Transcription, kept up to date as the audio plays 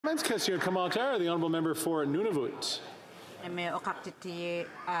Question commentaire, the honourable member for Nunavut.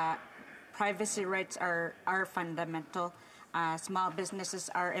 Privacy rights are fundamental. Small businesses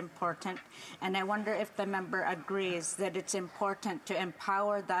are important, and I wonder if the member agrees that it's important to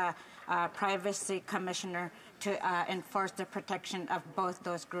empower the privacy commissioner to enforce the protection of both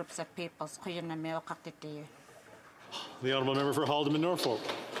those groups of people. The honourable member for Haldeman Norfolk.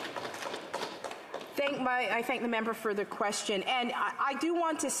 I thank the member for the question, and I do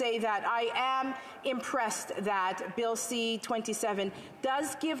want to say that I am impressed that Bill C-27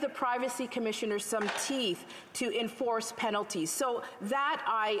 does give the Privacy Commissioner some teeth to enforce penalties. So that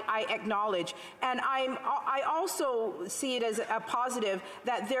I acknowledge, and I also see it as a positive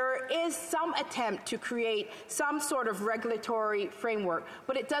that there is some attempt to create some sort of regulatory framework,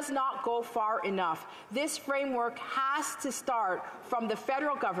 but it does not go far enough. This framework has to start from the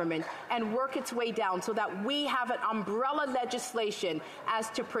federal government and work its way down so that we have an umbrella legislation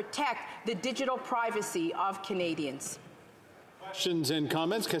as to protect the digital privacy of Canadians. Questions and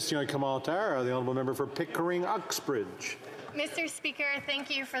comments. Question commentaire. The honourable member for Pickering-Uxbridge. Mr. Speaker, thank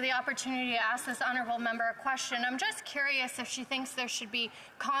you for the opportunity to ask this honourable member a question. I'm just curious if she thinks there should be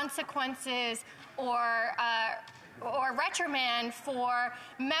consequences or reprimand for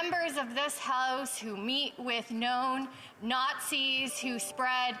members of this House who meet with known Nazis who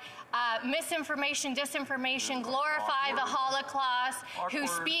spread misinformation, disinformation, glorify the Holocaust, who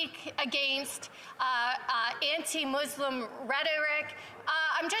speak against anti-Muslim rhetoric.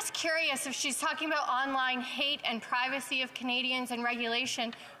 I'm just curious if she's talking about online hate and privacy of Canadians and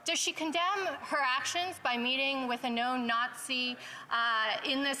regulation. Does she condemn her actions by meeting with a known Nazi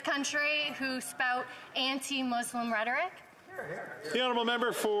in this country who spout anti-Muslim rhetoric? The honourable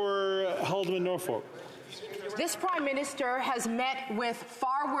member for Haldeman Norfolk. This Prime Minister has met with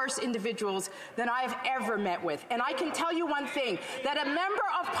far worse individuals than I have ever met with. And I can tell you one thing, that a member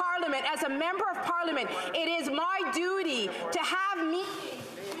of Parliament, as a member of Parliament, it is my duty to have me.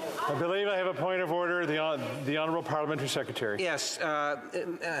 I believe I have a point of order. The Honourable Parliamentary Secretary. Yes,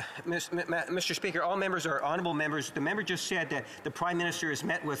 Mr. Speaker, all members are honourable members. The member just said that the Prime Minister has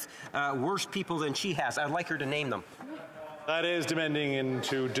met with worse people than she has. I'd like her to name them. That is demanding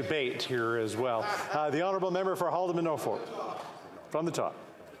into debate here as well. The honourable member for Haldeman Norfolk, from the top.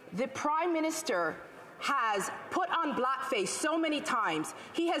 The Prime Minister has put on blackface so many times.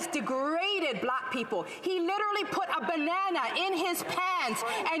 He has degraded black people. He literally put a banana in his pants,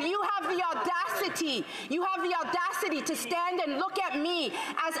 and you have the audacity to stand and look at me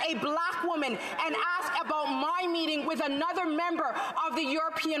as a black woman and ask about my meeting with another member of the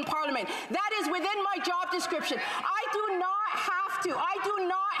European Parliament. That is within my job description. I do not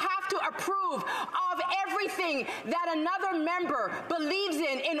have to approve of everything that another member believes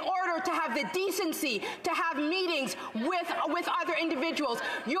in order to have the decency to have meetings with other individuals.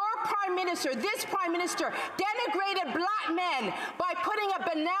 Your Prime Minister, this Prime Minister, denigrated black men by putting a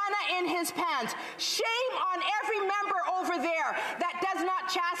banana in his pants. Shame on every member over there that does not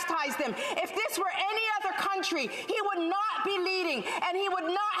chastise them. If this were any other country, he would not be leading, and he would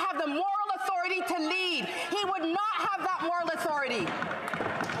not have the moral authority to lead. He would not have that moral authority.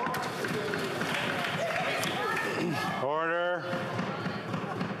 Order.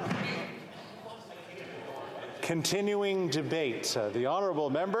 Continuing debate. The honourable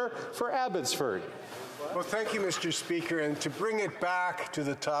member for Abbotsford. Well, thank you, Mr. Speaker. And to bring it back to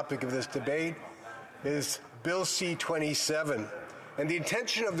the topic of this debate is Bill C-27. And the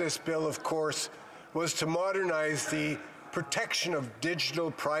intention of this bill, of course, was to modernize the protection of digital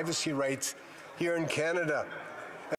privacy rights here in Canada.